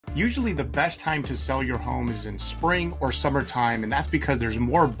Usually the best time to sell your home is in spring or summertime, and that's because there's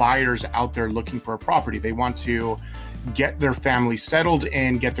more buyers out there looking for a property. They want to get their family settled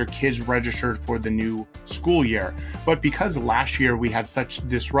and get their kids registered for the new school year. But because last year we had such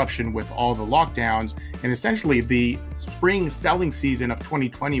disruption with all the lockdowns, and essentially the spring selling season of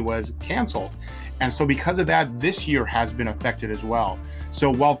 2020 was canceled. And so because of that, this year has been affected as well. So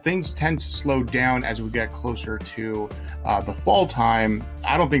while things tend to slow down as we get closer to the fall time,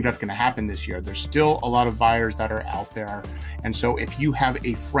 I don't think that's going to happen this year. There's still a lot of buyers that are out there. And so if you have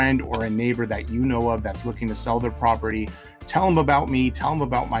a friend or a neighbor that you know of that's looking to sell their property, tell them about me, tell them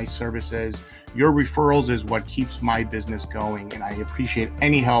about my services. Your referrals is what keeps my business going, and I appreciate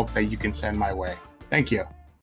any help that you can send my way. Thank you.